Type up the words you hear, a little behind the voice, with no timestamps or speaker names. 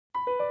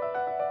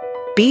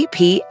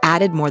BP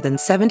added more than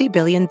 $70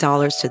 billion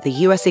to the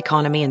U.S.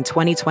 economy in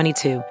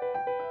 2022.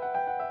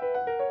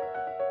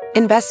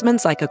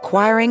 Investments like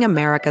acquiring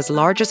America's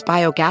largest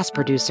biogas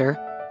producer,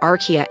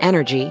 Archaea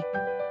Energy,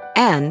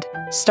 and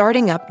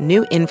starting up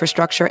new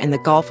infrastructure in the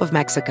Gulf of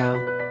Mexico.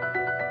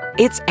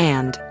 It's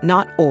and,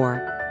 not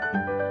or.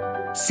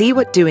 See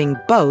what doing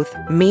both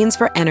means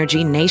for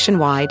energy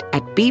nationwide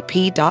at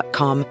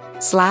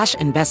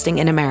bp.com/investing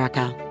in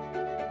America.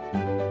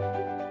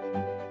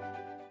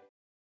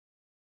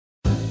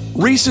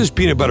 Reese's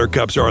Peanut Butter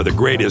Cups are the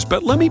greatest,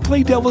 but let me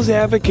play devil's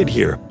advocate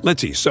here.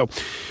 Let's see. So,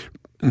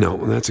 no,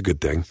 that's a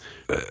good thing.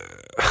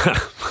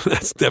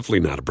 That's definitely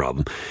not a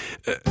problem.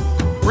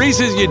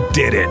 Reese's, you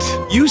did it.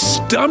 You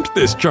stumped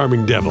this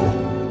charming devil.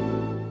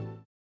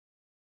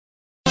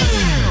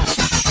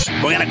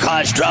 We're going to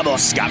cause trouble.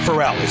 Scott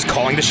Ferrall is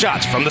calling the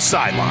shots from the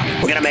sideline.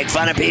 We're going to make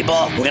fun of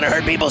people. We're going to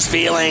hurt people's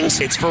feelings.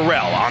 It's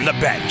Ferrall on the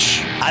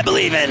bench. I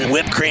believe in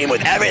whipped cream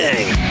with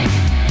everything.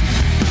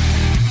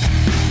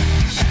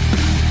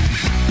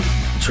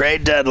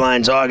 Trade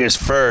deadline's August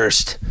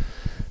 1st.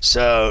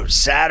 So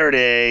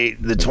Saturday,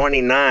 the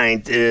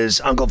 29th, is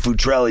Uncle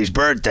Futrelli's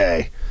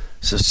birthday.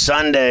 So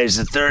Sunday's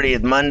the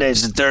 30th,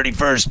 Monday's the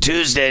 31st,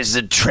 Tuesday's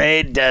the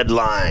trade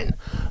deadline.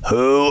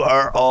 Who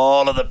are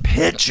all of the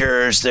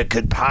pitchers that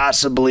could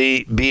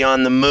possibly be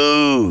on the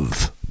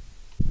move?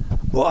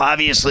 Well,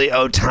 obviously,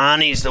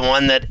 Ohtani's the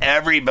one that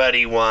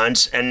everybody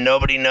wants, and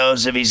nobody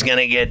knows if he's going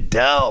to get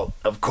dealt.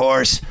 Of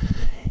course,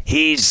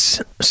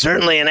 he's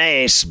certainly an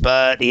ace,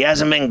 but he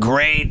hasn't been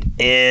great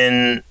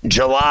in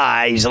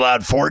July. He's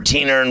allowed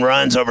 14 earned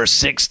runs over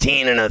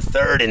 16 and a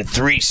third in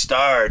 3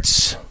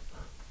 starts.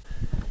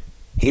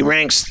 He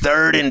ranks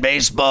third in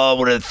baseball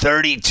with a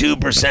 32%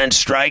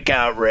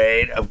 strikeout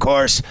rate. Of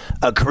course,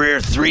 a career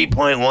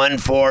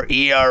 3.14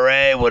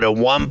 ERA with a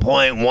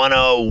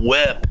 1.10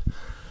 whip.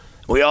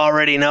 We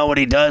already know what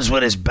he does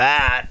with his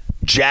bat,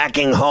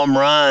 jacking home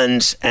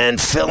runs and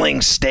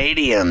filling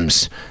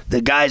stadiums. The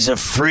guy's a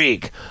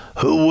freak.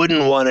 Who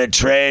wouldn't want to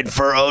trade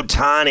for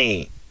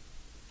Ohtani?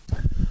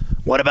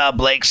 What about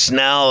Blake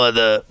Snell of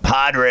the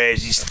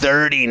Padres? He's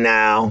 30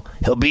 now.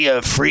 He'll be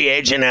a free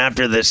agent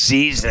after the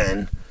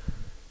season.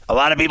 A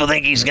lot of people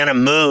think he's going to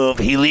move.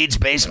 He leads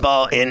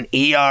baseball in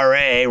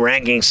ERA,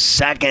 ranking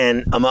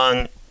second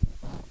among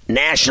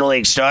National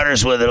League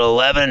starters with an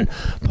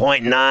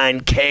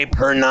 11.9 K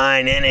per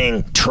 9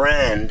 inning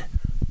trend.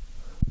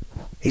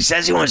 He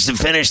says he wants to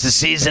finish the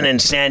season in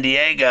San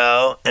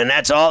Diego, and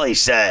that's all he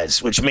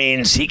says, which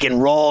means he can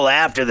roll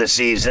after the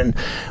season,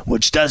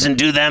 which doesn't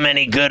do them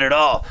any good at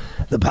all.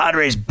 The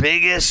Padres'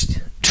 biggest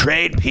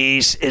trade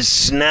piece is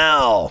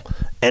Snell,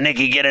 and they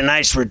could get a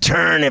nice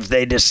return if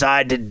they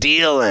decide to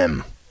deal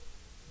him.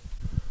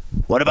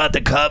 What about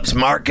the Cubs'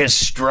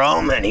 Marcus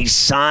Stroman? He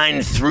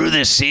signed through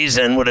this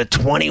season with a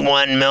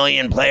 $21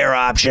 million player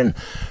option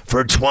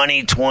for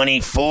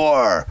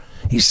 2024.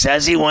 He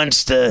says he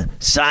wants to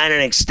sign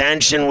an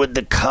extension with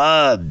the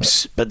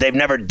Cubs, but they've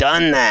never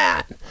done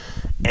that.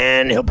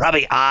 And he'll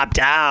probably opt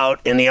out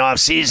in the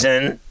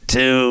offseason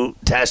to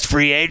test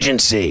free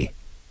agency.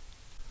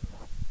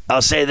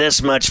 I'll say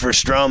this much for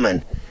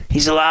Stroman.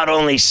 He's allowed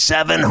only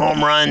 7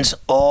 home runs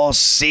all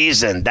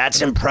season.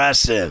 That's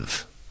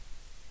impressive.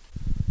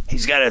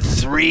 He's got a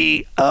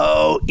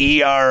 3.0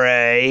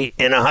 ERA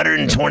in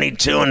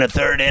 122 and a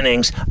third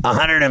innings,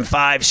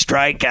 105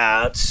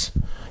 strikeouts.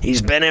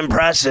 He's been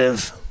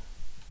impressive.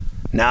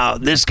 Now,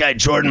 this guy,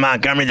 Jordan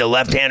Montgomery, the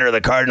left-hander of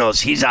the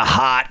Cardinals, he's a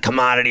hot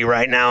commodity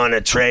right now in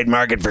the trade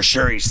market for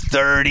sure. He's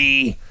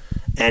 30,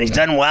 and he's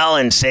done well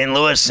in St.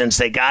 Louis since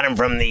they got him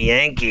from the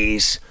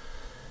Yankees.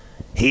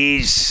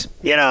 He's,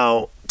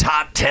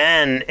 top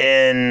 10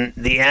 in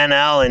the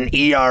NL in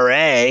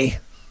ERA,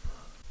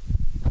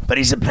 but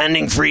he's a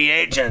pending free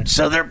agent,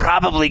 so they're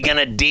probably going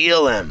to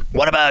deal him.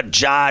 What about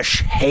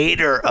Josh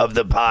Hader of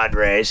the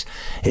Padres?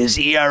 His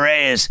ERA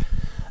is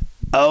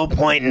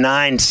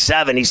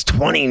 0.97. He's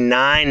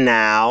 29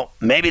 now,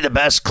 maybe the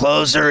best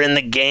closer in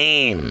the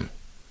game.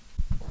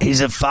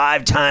 He's a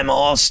 5-time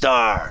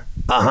All-Star,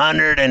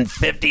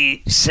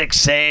 156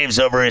 saves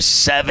over his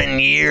 7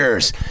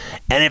 years.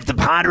 And if the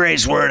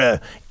Padres were to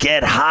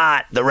get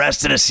hot the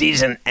rest of the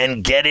season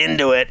and get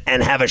into it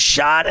and have a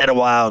shot at a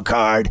wild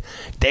card,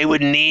 they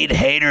would need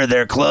Hader,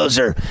 their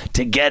closer,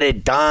 to get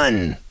it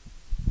done.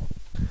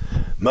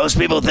 Most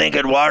people think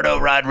Eduardo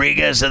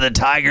Rodriguez of the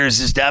Tigers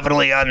is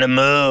definitely on the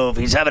move.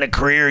 He's having a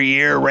career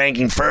year,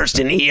 ranking first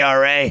in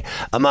ERA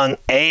among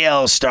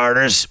AL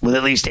starters with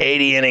at least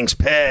 80 innings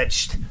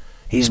pitched.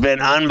 He's been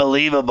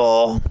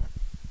unbelievable.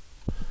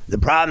 The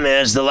problem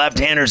is the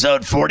left-hander's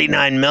owed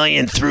 $49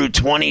 million through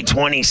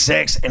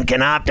 2026 and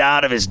can opt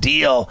out of his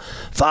deal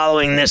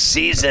following this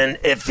season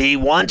if he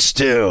wants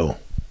to.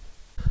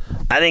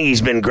 I think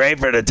he's been great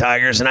for the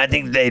Tigers, and I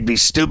think they'd be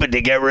stupid to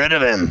get rid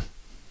of him.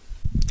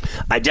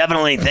 I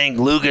definitely think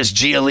Lucas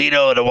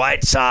Giolito of the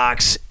White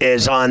Sox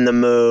is on the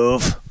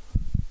move.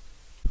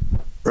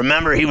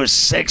 Remember, he was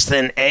 6th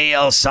in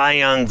AL Cy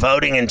Young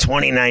voting in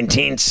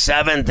 2019,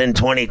 7th in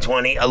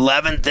 2020,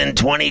 11th in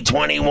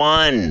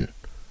 2021.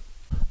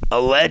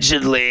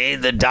 Allegedly,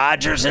 the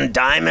Dodgers and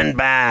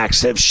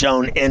Diamondbacks have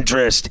shown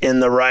interest in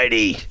the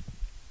righty.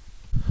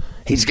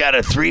 He's got a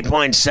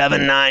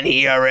 3.79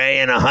 ERA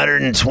and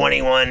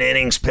 121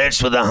 innings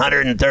pitched with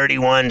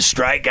 131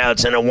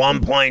 strikeouts and a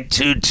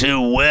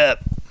 1.22 whip.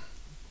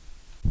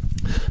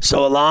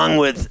 So along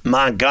with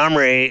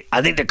Montgomery,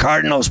 I think the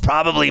Cardinals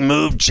probably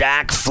moved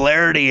Jack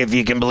Flaherty, if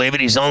you can believe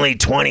it. He's only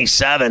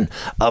 27,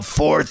 a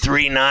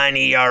 4.39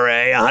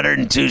 ERA,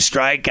 102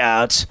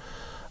 strikeouts,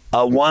 a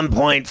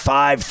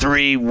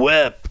 1.53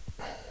 whip.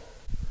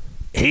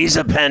 He's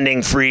a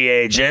pending free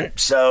agent,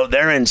 so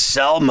they're in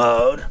sell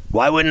mode.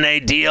 Why wouldn't they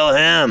deal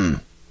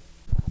him?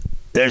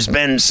 There's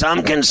been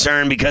some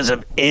concern because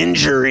of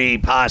injury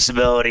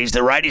possibilities.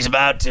 The righty's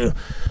about to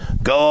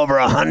go over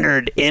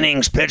 100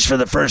 innings pitched for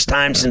the first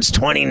time since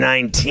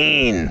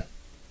 2019.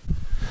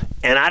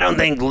 And I don't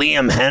think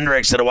Liam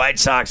Hendriks of the White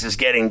Sox is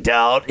getting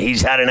dealt.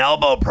 He's had an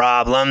elbow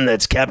problem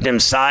that's kept him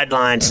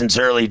sidelined since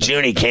early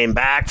June. He came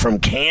back from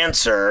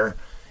cancer.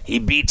 He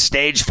beat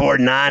stage 4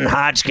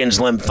 non-Hodgkin's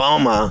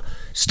lymphoma,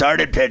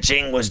 started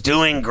pitching, was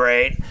doing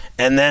great,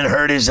 and then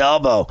hurt his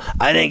elbow.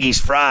 I think he's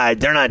fried.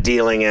 They're not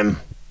dealing him.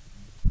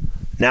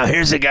 Now,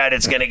 here's a guy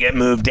that's going to get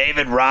moved.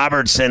 David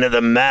Robertson of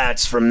the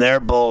Mets from their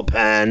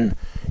bullpen.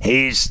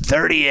 He's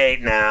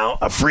 38 now,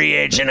 a free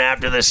agent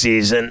after the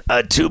season,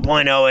 a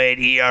 2.08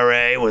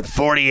 ERA with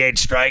 48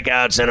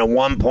 strikeouts and a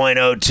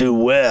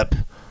 1.02 whip.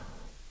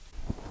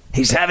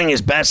 He's having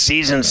his best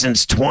season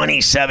since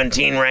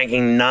 2017,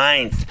 ranking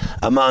 9th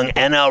among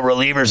NL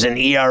relievers in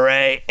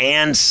ERA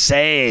and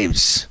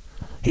saves.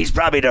 He's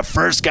probably the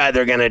first guy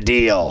they're going to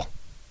deal.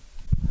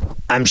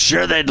 I'm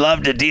sure they'd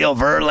love to deal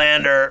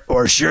Verlander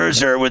or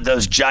Scherzer with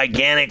those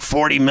gigantic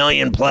 $40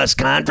 million plus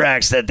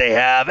contracts that they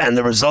have, and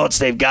the results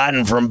they've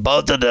gotten from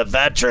both of the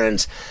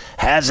veterans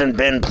hasn't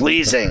been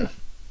pleasing.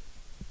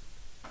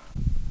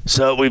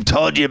 So we've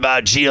told you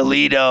about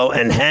Giolito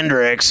and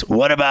Hendricks.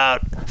 What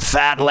about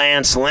Fat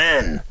Lance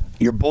Lynn?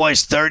 Your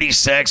boy's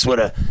 36 with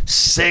a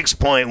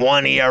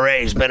 6.1 ERA.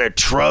 He's been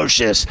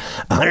atrocious.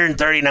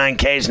 139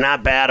 Ks,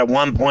 not bad. A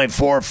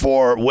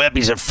 1.44 whip.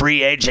 He's a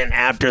free agent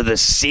after the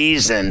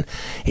season.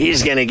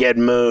 He's going to get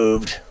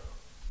moved.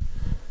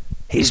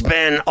 He's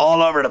been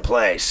all over the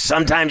place.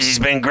 Sometimes he's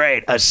been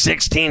great. A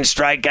 16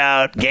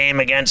 strikeout game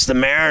against the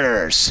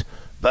Mariners.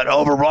 But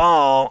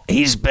overall,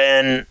 he's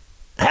been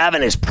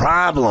having his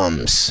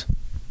problems.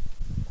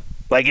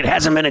 Like, it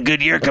hasn't been a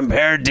good year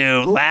compared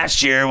to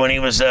last year when he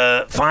was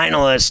a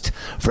finalist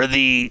for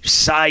the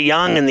Cy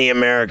Young in the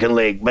American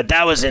League. But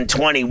that was in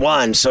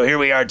 21, so here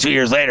we are 2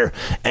 years later,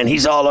 and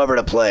he's all over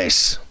the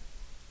place.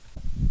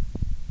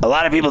 A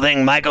lot of people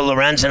think Michael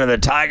Lorenzen of the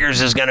Tigers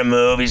is going to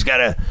move. He's got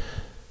a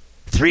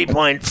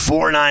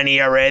 3.49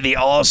 ERA. The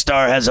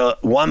All-Star has a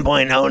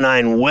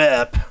 1.09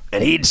 whip,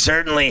 and he'd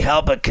certainly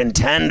help a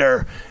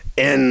contender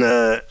in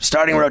the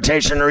starting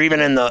rotation or even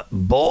in the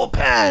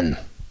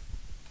bullpen.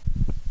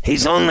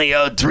 He's only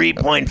owed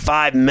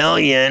 $3.5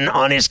 million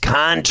on his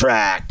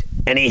contract,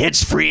 and he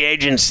hits free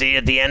agency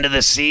at the end of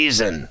the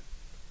season.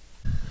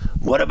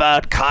 What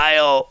about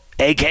Kyle,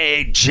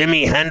 a.k.a.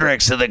 Jimi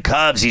Hendrix of the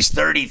Cubs? He's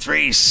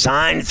 33,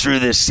 signed through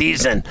this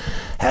season,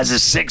 has a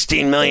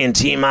 $16 million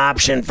team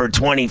option for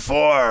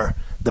 24.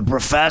 The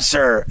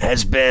professor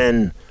has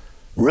been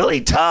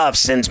really tough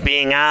since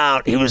being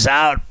out. He was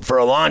out for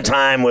a long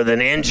time with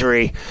an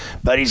injury,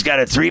 but he's got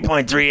a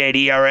 3.38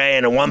 ERA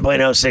and a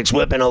 1.06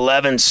 whip in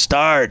 11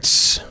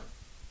 starts.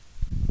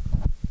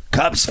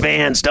 Cubs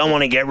fans don't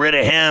want to get rid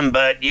of him,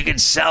 but you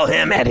could sell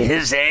him at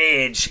his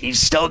age.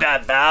 He's still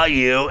got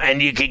value, and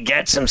you could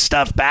get some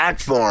stuff back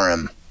for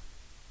him.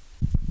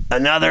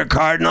 Another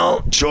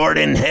Cardinal,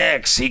 Jordan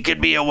Hicks. He could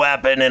be a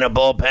weapon in a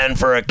bullpen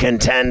for a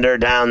contender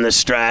down the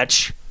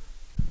stretch.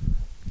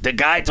 The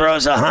guy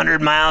throws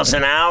 100 miles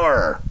an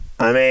hour.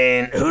 I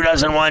mean, who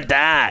doesn't want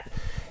that?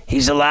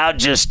 He's allowed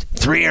just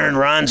 3 earned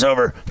runs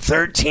over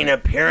 13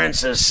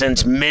 appearances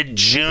since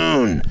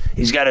mid-June.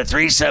 He's got a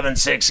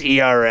 3.76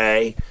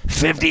 ERA,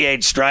 58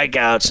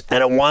 strikeouts,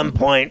 and a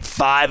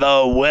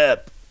 1.50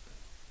 whip.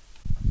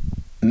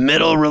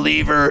 Middle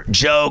reliever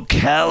Joe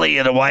Kelly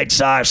of the White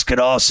Sox could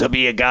also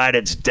be a guy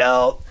that's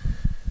dealt.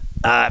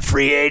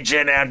 Free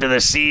agent after the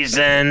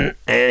season,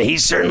 and he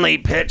certainly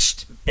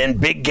pitched in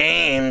big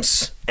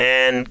games,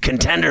 and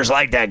contenders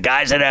like that,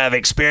 guys that have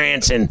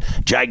experience in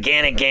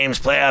gigantic games,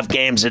 playoff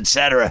games,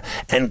 etc.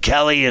 And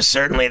Kelly is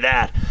certainly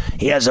that.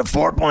 He has a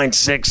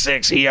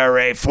 4.66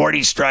 ERA,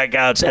 40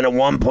 strikeouts, and a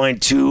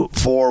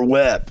 1.24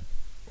 whip.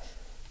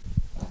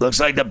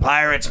 Looks like the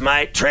Pirates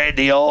might trade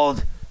the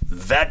old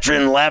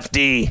veteran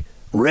lefty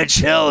Rich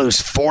Hill, who's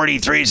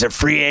 43, is a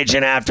free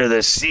agent after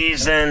the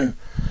season,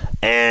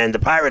 and the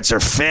Pirates are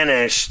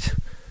finished.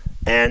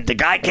 And the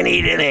guy can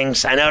eat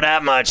innings. I know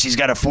that much. He's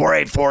got a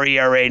 4.84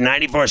 ERA,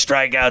 94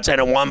 strikeouts, and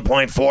a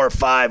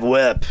 1.45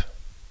 whip.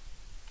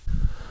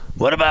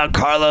 What about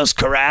Carlos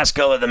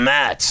Carrasco of the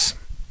Mets?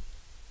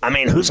 I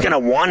mean, who's going to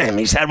want him?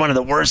 He's had one of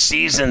the worst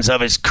seasons of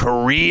his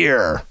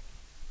career.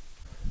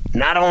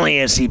 Not only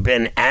has he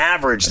been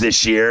average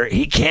this year,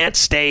 he can't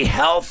stay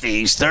healthy.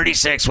 He's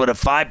 36 with a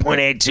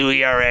 5.82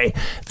 ERA,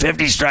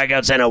 50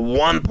 strikeouts, and a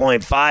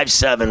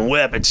 1.57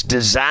 whip. It's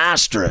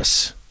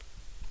disastrous.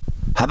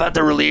 How about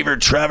the reliever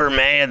Trevor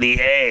May of the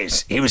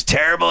A's? He was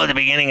terrible at the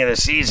beginning of the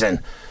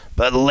season,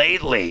 but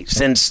lately,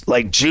 since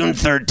like June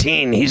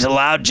 13, he's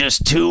allowed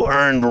just 2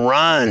 earned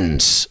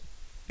runs.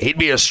 He'd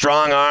be a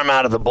strong arm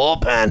out of the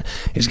bullpen.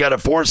 He's got a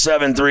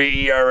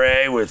 4.73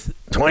 ERA with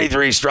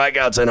 23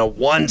 strikeouts and a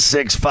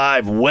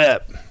 1.65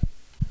 whip.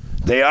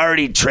 They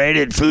already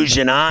traded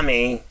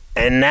Fujinami,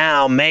 and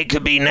now May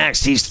could be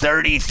next. He's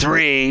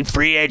 33,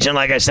 free agent,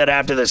 like I said,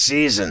 after the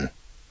season.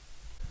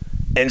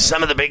 In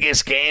some of the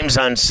biggest games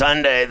on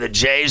Sunday, the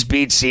Jays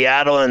beat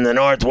Seattle in the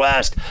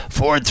Northwest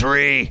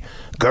 4-3.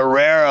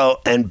 Guerrero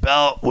and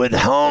Belt with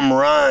home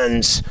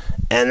runs.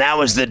 And that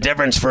was the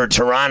difference for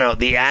Toronto.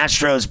 The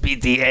Astros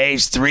beat the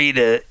A's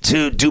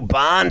 3-2.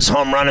 Dubon's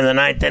home run in the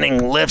 9th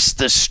inning lifts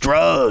the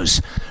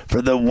Stros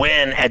for the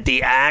win at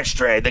the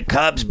Ashtray. The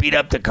Cubs beat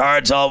up the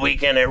Cards all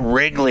weekend at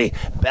Wrigley.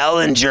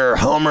 Bellinger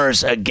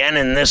homers again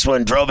in this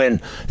one, drove in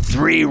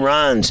 3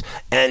 runs.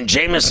 And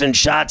Jameson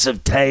shots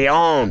of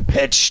Tejon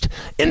pitched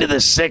into the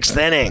 6th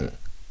inning.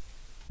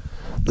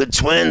 The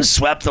Twins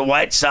swept the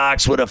White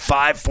Sox with a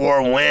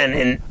 5-4 win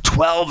in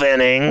 12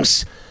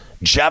 innings.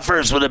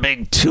 Jeffers with a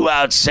big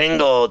 2-out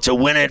single to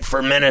win it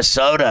for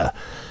Minnesota.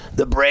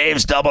 The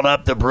Braves doubled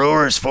up the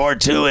Brewers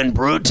 4-2 in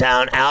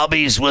Brewtown.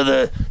 Albies with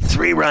a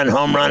 3-run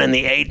home run in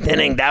the 8th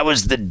inning. That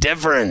was the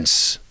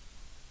difference.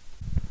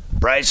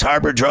 Bryce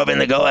Harper drove in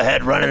the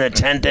go-ahead run in the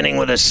 10th inning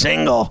with a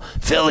single.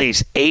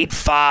 Phillies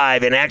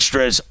 8-5 in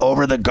extras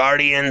over the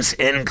Guardians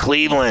in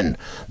Cleveland.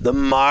 The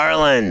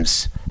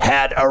Marlins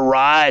had a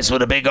rise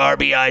with a big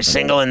RBI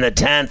single in the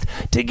 10th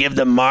to give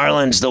the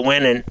Marlins the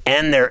win and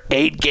end their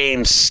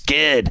 8-game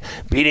skid,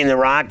 beating the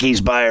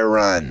Rockies by a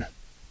run.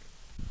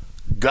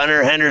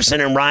 Gunnar Henderson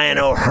and Ryan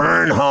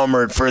O'Hearn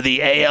homered for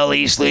the AL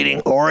East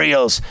leading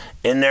Orioles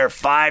in their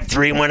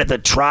 5-3 win at the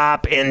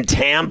Trop in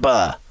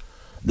Tampa.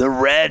 The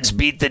Reds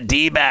beat the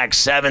D-backs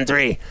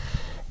 7-3.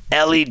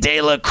 Ellie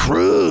De La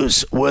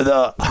Cruz with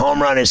a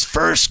home run, his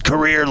first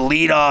career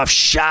leadoff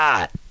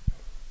shot.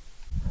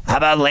 How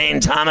about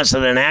Lane Thomas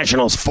of the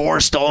Nationals? 4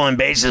 stolen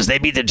bases. They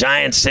beat the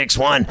Giants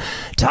 6-1.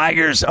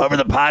 Tigers over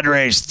the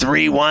Padres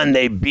 3-1.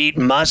 They beat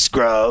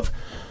Musgrove.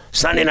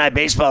 Sunday Night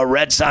Baseball,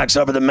 Red Sox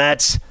over the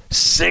Mets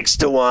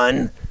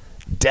 6-1.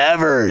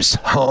 Devers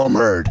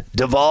homered.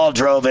 Duvall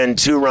drove in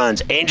 2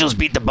 runs. Angels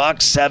beat the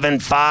Bucks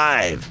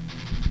 7-5.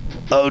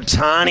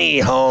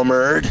 Ohtani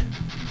homered.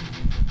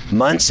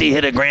 Muncy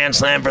hit a grand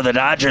slam for the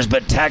Dodgers,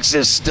 but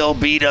Texas still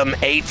beat them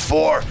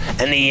 8-4,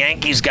 and the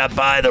Yankees got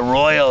by the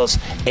Royals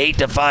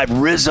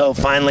 8-5. Rizzo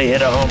finally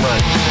hit a home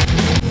run.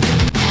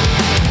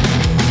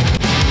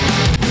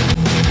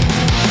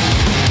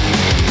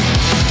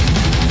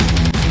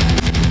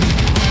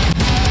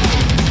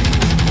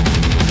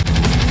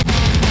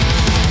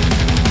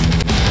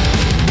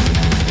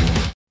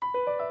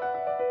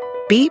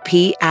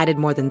 BP added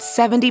more than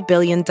 $70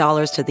 billion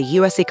to the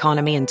U.S.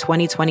 economy in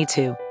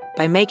 2022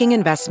 by making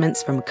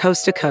investments from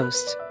coast to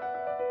coast.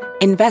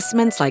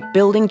 Investments like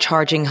building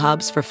charging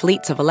hubs for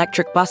fleets of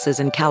electric buses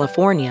in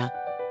California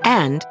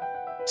and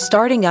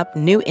starting up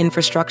new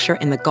infrastructure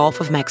in the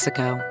Gulf of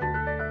Mexico.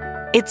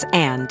 It's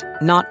and,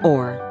 not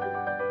or.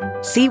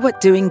 See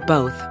what doing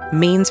both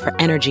means for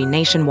energy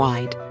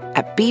nationwide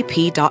at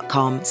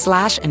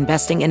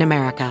bp.com/investing in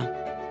America.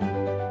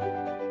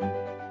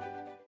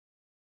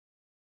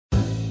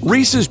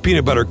 Reese's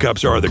peanut butter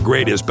cups are the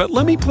greatest, but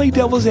let me play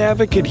devil's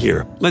advocate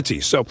here. Let's see.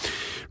 So,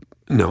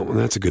 no,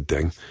 that's a good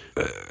thing.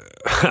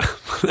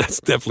 That's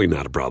definitely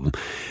not a problem.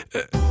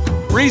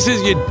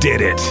 Reese's, you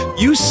did it.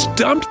 You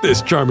stumped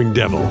this charming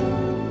devil.